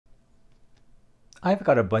I've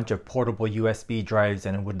got a bunch of portable USB drives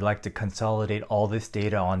and would like to consolidate all this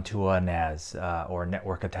data onto a NAS or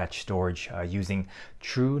network attached storage using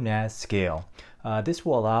TrueNAS scale. This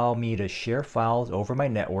will allow me to share files over my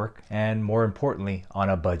network and, more importantly, on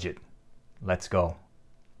a budget. Let's go.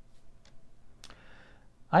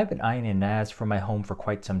 I've been eyeing a NAS for my home for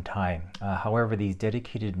quite some time. However, these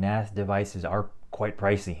dedicated NAS devices are quite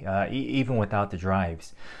pricey, even without the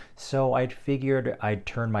drives. So I'd figured I'd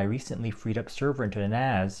turn my recently freed up server into a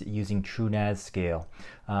NAS using TrueNAS scale.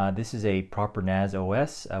 This is a proper NAS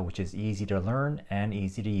OS, which is easy to learn and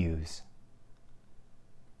easy to use.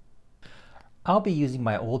 I'll be using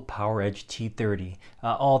my old PowerEdge T30.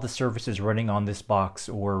 All the services running on this box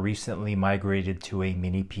were recently migrated to a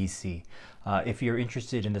mini PC. If you're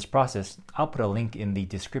interested in this process, I'll put a link in the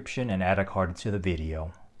description and add a card to the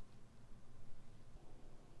video.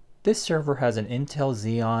 This server has an Intel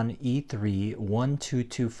Xeon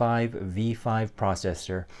E3-1225V5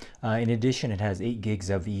 processor. In addition, it has 8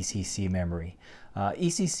 gigs of ECC memory.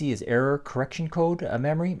 ECC is error correction code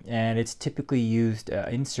memory, and it's typically used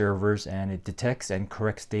in servers, and it detects and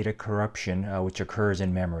corrects data corruption which occurs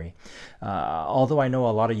in memory. Although I know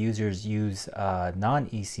a lot of users use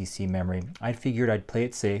non-ECC memory, I figured I'd play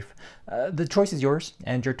it safe. The choice is yours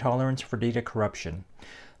and your tolerance for data corruption.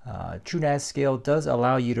 TrueNAS scale does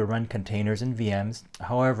allow you to run containers and VMs.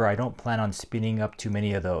 However, I don't plan on spinning up too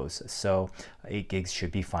many of those, so 8 gigs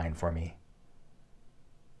should be fine for me.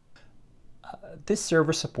 This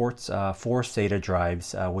server supports 4 SATA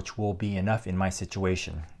drives, which will be enough in my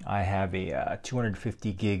situation. I have a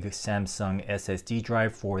 250 gig Samsung SSD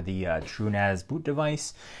drive for the TrueNAS boot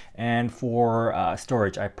device, and for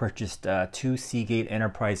storage I purchased 2 Seagate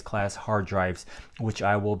Enterprise class hard drives, which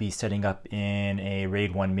I will be setting up in a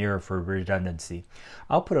RAID 1 mirror for redundancy.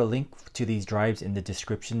 I'll put a link to these drives in the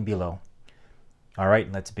description below.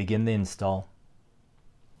 Alright, let's begin the install.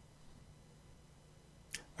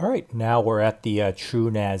 Alright, now we're at the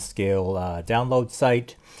TrueNAS scale download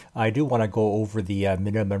site. I do want to go over the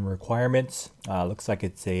minimum requirements. Looks like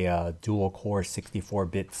it's a dual core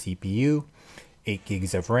 64-bit CPU, 8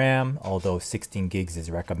 gigs of RAM, although 16 gigs is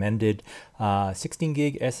recommended, 16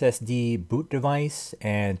 gig SSD boot device,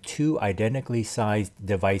 and 2 identically sized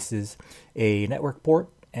devices, a network port,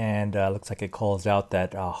 and looks like it calls out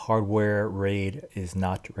that hardware RAID is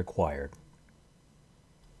not required.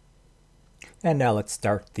 And now let's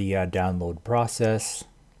start the download process.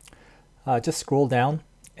 Just scroll down,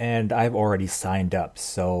 and I've already signed up,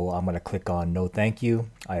 so I'm going to click on no thank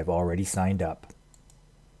you. I have already signed up.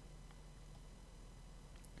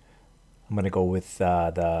 I'm going to go with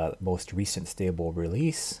the most recent stable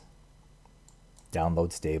release,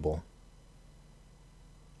 download stable.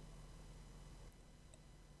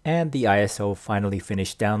 And the ISO finally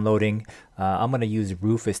finished downloading. I'm going to use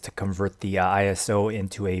Rufus to convert the ISO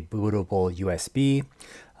into a bootable USB.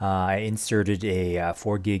 I inserted a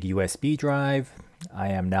 4 gig USB drive. I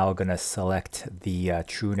am now going to select the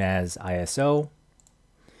TrueNAS ISO.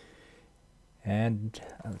 And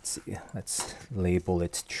let's see, let's label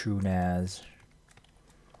it TrueNAS.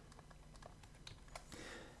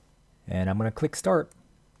 And I'm going to click start.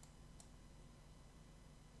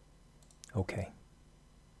 Okay.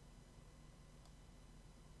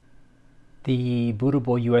 The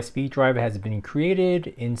bootable USB drive has been created,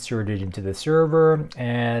 inserted into the server,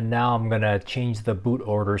 and now I'm going to change the boot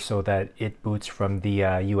order so that it boots from the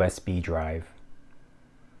USB drive.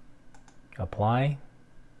 Apply.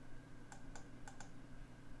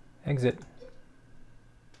 Exit.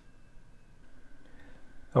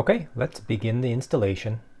 Okay, let's begin the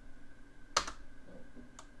installation.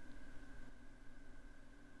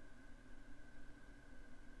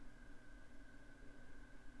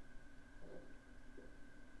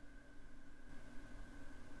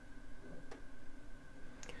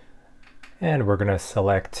 And we're going to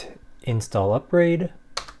select Install Upgrade.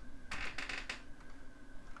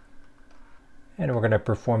 And we're going to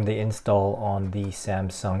perform the install on the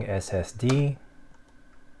Samsung SSD.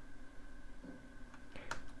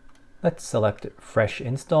 Let's select Fresh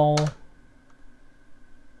Install.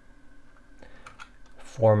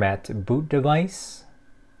 Format boot device.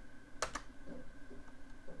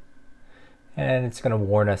 And it's going to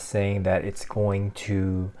warn us saying that it's going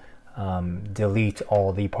to delete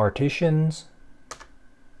all the partitions.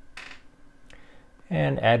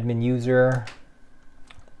 And admin user,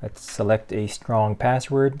 let's select a strong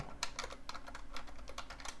password.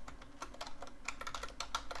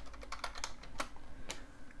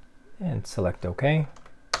 And select OK.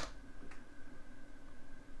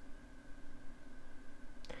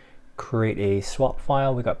 Create a swap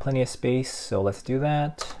file. We got plenty of space, so let's do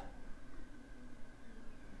that.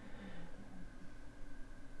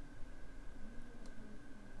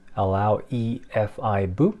 Allow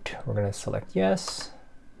EFI boot. We're going to select yes.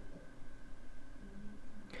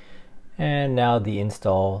 And now the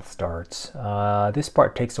install starts. This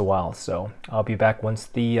part takes a while, so I'll be back once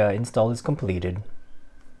the install is completed.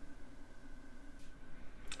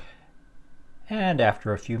 And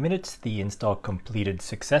after a few minutes, the install completed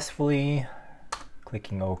successfully.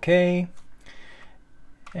 Clicking OK.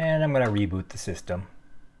 And I'm going to reboot the system.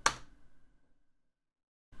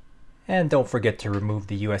 And don't forget to remove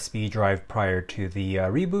the USB drive prior to the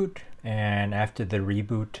reboot. And after the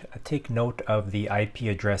reboot, take note of the IP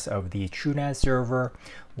address of the TrueNAS server,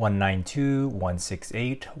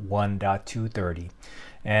 192.168.1.230.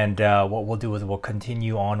 And what we'll do is we'll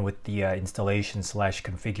continue on with the installation /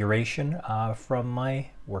 configuration from my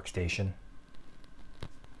workstation.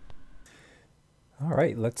 All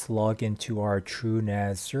right, let's log into our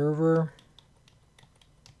TrueNAS server.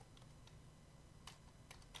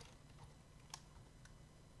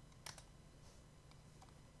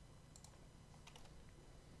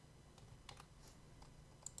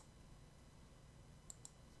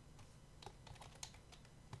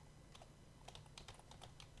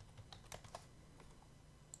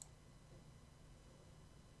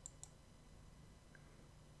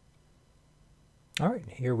 All right,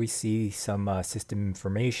 here we see some system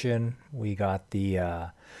information. We got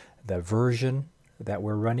the version that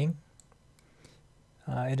we're running.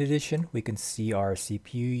 In addition, we can see our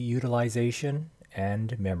CPU utilization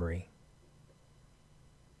and memory.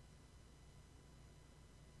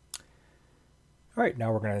 All right,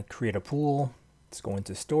 now we're going to create a pool. Let's go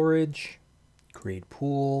into storage, create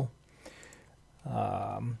pool.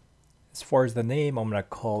 As far as the name, I'm going to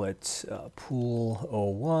call it pool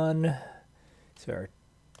 01. It's our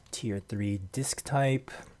tier 3 disk type,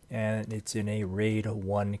 and it's in a RAID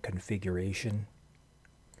 1 configuration.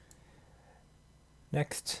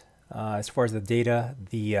 Next, as far as the data,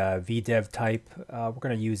 the VDEV type, we're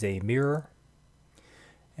going to use a mirror,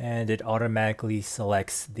 and it automatically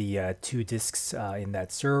selects the 2 disks in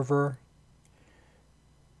that server.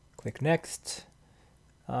 Click next.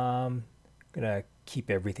 I'm going to keep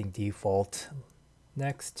everything default.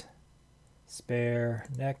 Next, spare,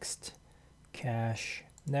 next. Cache,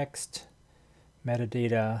 next,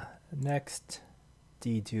 metadata, next,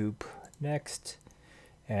 dedupe, next,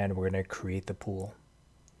 and we're going to create the pool.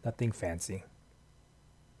 Nothing fancy.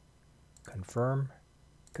 Confirm,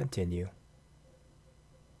 continue.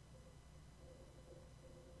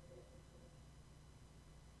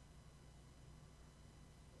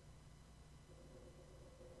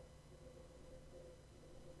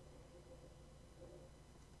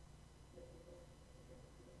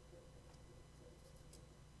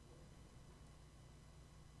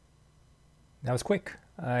 That was quick,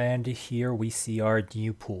 and here we see our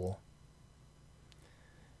new pool.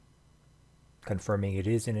 Confirming it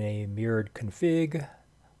is in a mirrored config.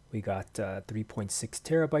 We got 3.6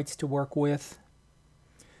 terabytes to work with.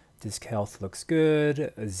 Disk health looks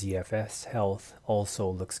good. ZFS health also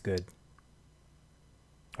looks good.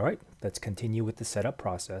 All right, let's continue with the setup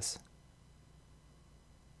process.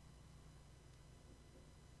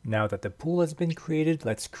 Now that the pool has been created,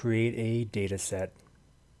 let's create a data set.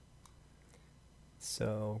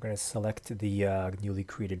 So we're going to select the newly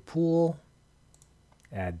created pool,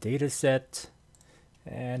 add data set,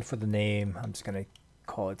 and for the name, I'm just going to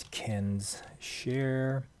call it Ken's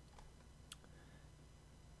Share.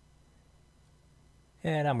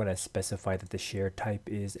 And I'm going to specify that the share type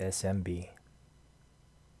is SMB.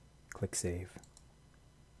 Click Save.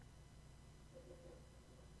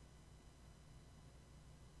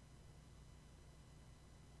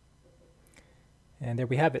 And there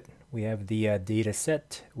we have it. We have the data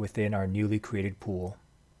set within our newly created pool.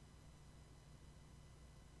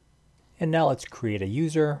 And now let's create a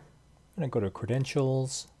user. I'm going to go to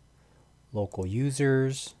Credentials, Local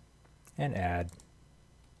Users, and Add.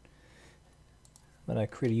 I'm going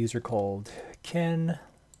to create a user called Ken.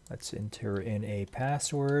 Let's enter in a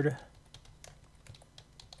password.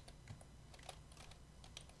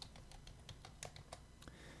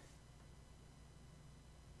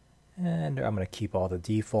 And I'm going to keep all the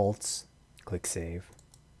defaults. Click Save.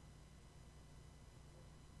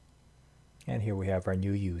 And here we have our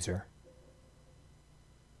new user.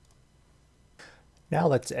 Now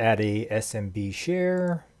let's add a SMB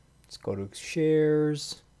share. Let's go to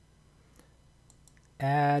Shares,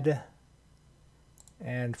 Add,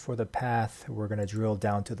 and for the path, we're going to drill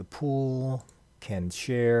down to the pool, Can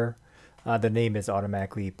Share. The name is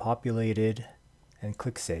automatically populated, and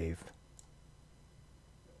click Save.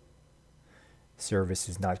 Service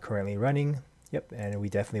is not currently running. Yep, and we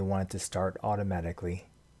definitely want it to start automatically.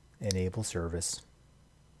 Enable service.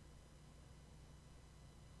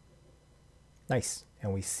 Nice.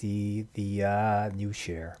 And we see the new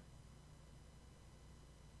share.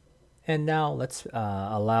 And now let's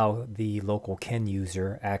allow the local Ken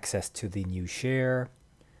user access to the new share.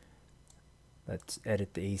 Let's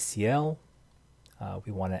edit the ACL.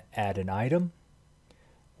 We want to add an item.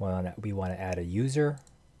 We want to add a user.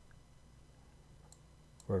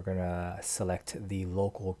 We're going to select the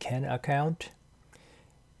local Ken account.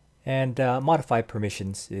 And modify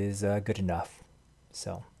permissions is good enough.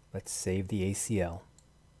 So let's save the ACL.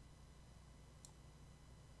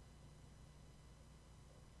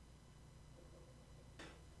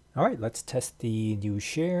 All right, let's test the new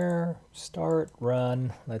share. Start,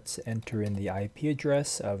 run. Let's enter in the IP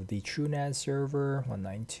address of the TrueNAS server,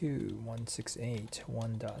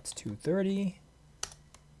 192.168.1.230.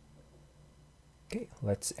 Okay,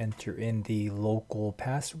 let's enter in the local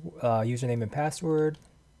username and password.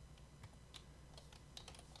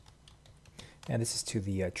 And this is to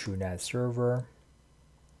the TrueNAS server.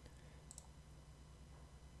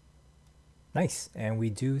 Nice, and we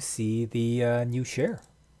do see the new share.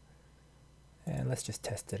 And let's just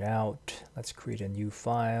test it out. Let's create a new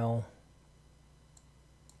file.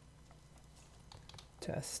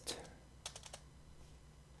 Test.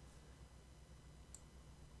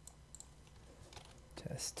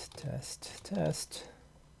 Test, test, test.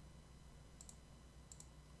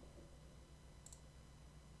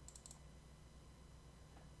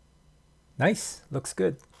 Nice, looks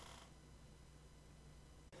good.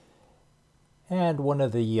 And one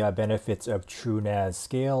of the benefits of TrueNAS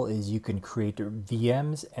Scale is you can create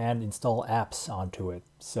VMs and install apps onto it.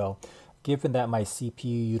 So given that my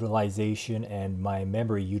CPU utilization and my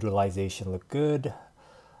memory utilization look good,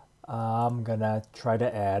 I'm gonna try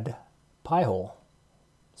to add Pi-hole.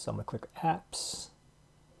 So I'm gonna click Apps,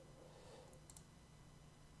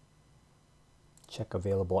 check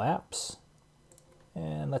available apps,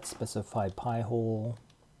 and let's specify Pi-hole.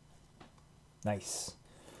 Nice.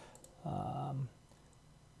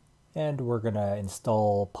 And we're going to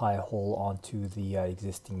install Pi-hole onto the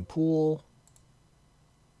existing pool.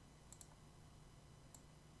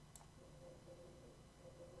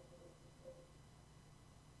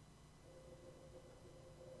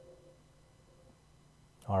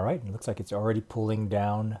 All right, it looks like it's already pulling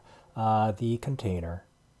down the container.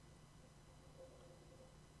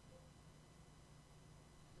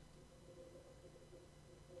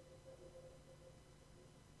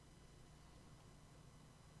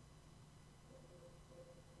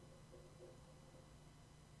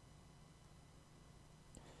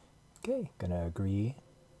 Okay, gonna agree.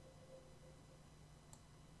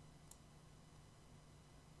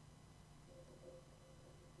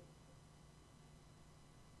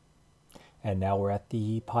 And now we're at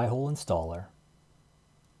the Pi-hole installer.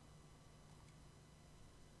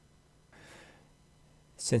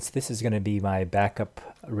 Since this is going to be my backup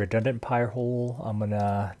redundant Pi-hole, I'm going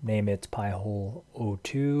to name it Pi-hole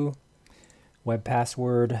 02. Web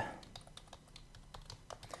password.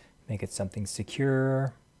 Make it something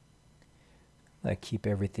secure. I keep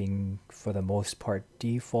everything for the most part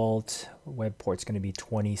default. Web port's going to be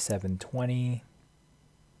 2720.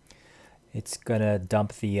 It's going to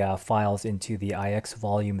dump the files into the IX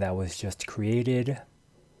volume that was just created.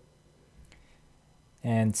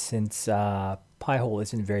 And since Pi-hole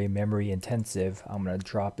isn't very memory intensive, I'm going to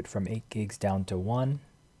drop it from 8 gigs down to 1.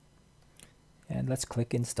 And let's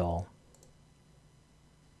click install.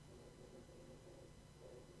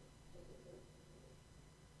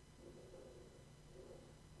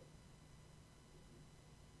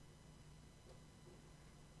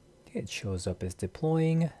 It shows up as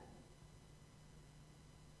deploying.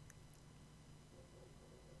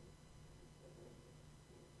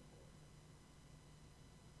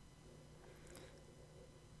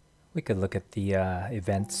 We could look at the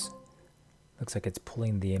events. Looks like it's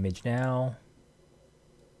pulling the image now.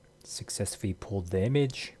 Successfully pulled the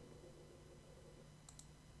image.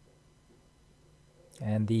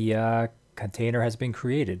 And the container has been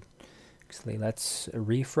created. Actually, let's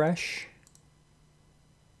refresh.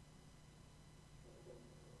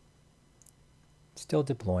 Still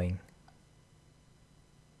deploying.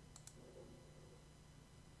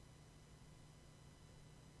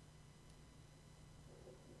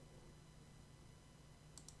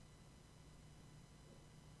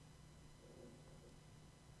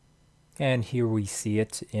 And here we see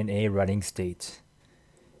it in a running state.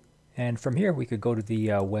 And from here we could go to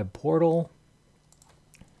the web portal.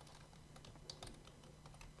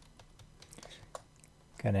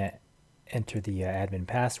 Gonna enter the admin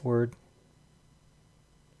password.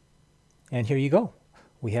 And here you go.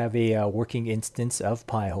 We have a working instance of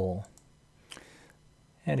Pi-hole.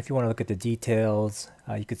 And if you want to look at the details,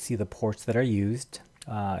 you could see the ports that are used.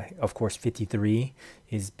 Of course, 53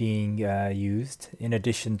 is being used in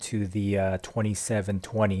addition to the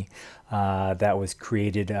 2720 that was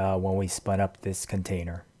created when we spun up this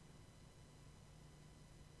container.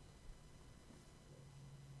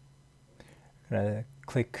 I'm going to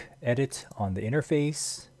click Edit on the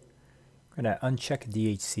interface. I'm going to uncheck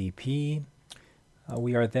DHCP.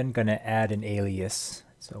 We are then going to add an alias.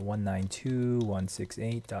 So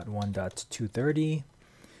 192.168.1.230.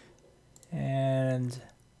 And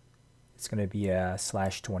it's going to be a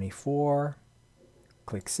 /24.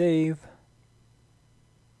 Click Save.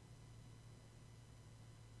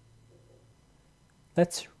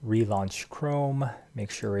 Let's relaunch Chrome.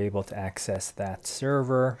 Make sure we're able to access that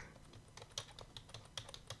server.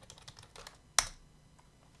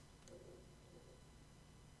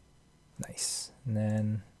 Nice. And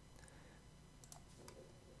then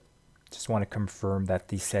just want to confirm that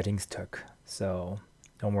the settings took. So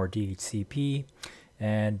no more DHCP,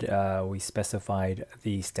 and we specified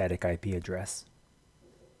the static IP address.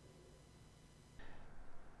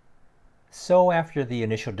 So after the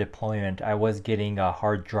initial deployment, I was getting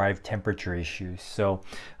hard drive temperature issues. So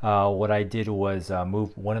what I did was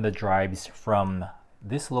move one of the drives from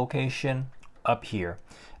this location up here.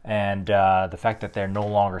 And the fact that they're no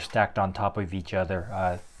longer stacked on top of each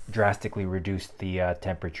other drastically reduced the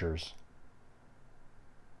temperatures.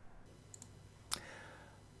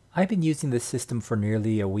 I've been using this system for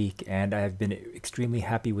nearly a week, and I've been extremely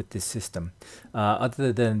happy with this system.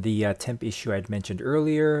 Other than the temp issue I'd mentioned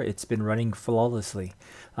earlier, it's been running flawlessly.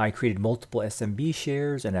 I created multiple SMB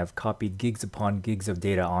shares and have copied gigs upon gigs of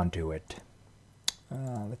data onto it.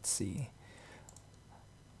 Let's see.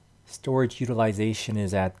 Storage utilization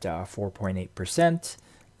is at 4.8%.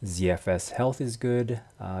 ZFS health is good.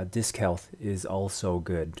 Disk health is also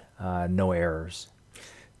good. No errors.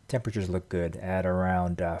 Temperatures look good at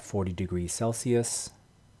around 40 degrees Celsius.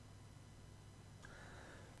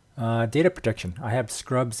 Data protection. I have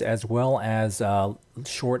scrubs as well as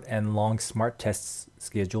short and long smart tests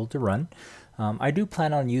scheduled to run. I do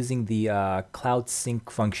plan on using the cloud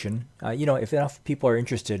sync function. If enough people are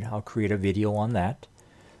interested, I'll create a video on that.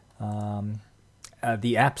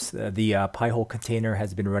 The apps, the Pi-hole container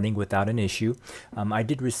has been running without an issue. I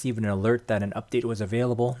did receive an alert that an update was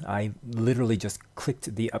available. I literally just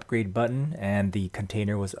clicked the upgrade button and the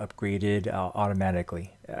container was upgraded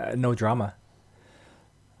automatically. No drama.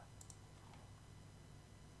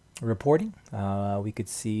 Reporting, we could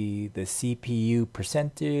see the CPU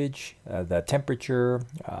percentage, the temperature,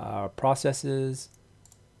 processes.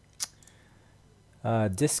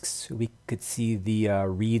 Disks, we could see the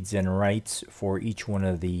reads and writes for each one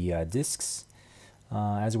of the disks,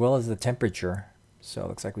 as well as the temperature. So it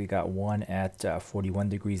looks like we got one at 41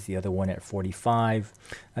 degrees, the other one at 45.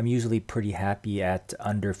 I'm usually pretty happy at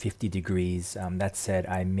under 50 degrees. That said,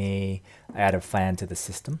 I may add a fan to the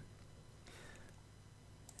system.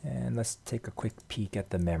 And let's take a quick peek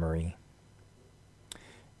at the memory.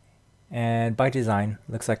 And by design,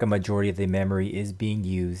 looks like a majority of the memory is being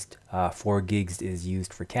used. 4 gigs is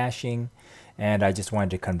used for caching, and I just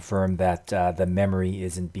wanted to confirm that the memory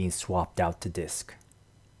isn't being swapped out to disk.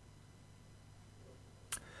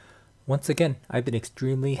 Once again, I've been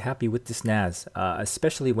extremely happy with this NAS,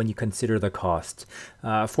 especially when you consider the cost.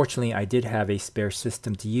 Fortunately, I did have a spare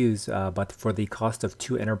system to use, but for the cost of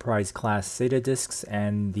 2 enterprise-class SATA disks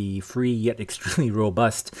and the free yet extremely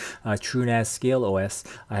robust TrueNAS Scale OS,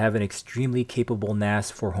 I have an extremely capable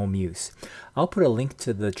NAS for home use. I'll put a link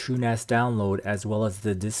to the TrueNAS download as well as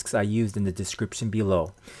the disks I used in the description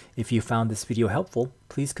below. If you found this video helpful,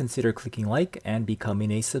 please consider clicking like and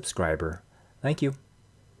becoming a subscriber. Thank you.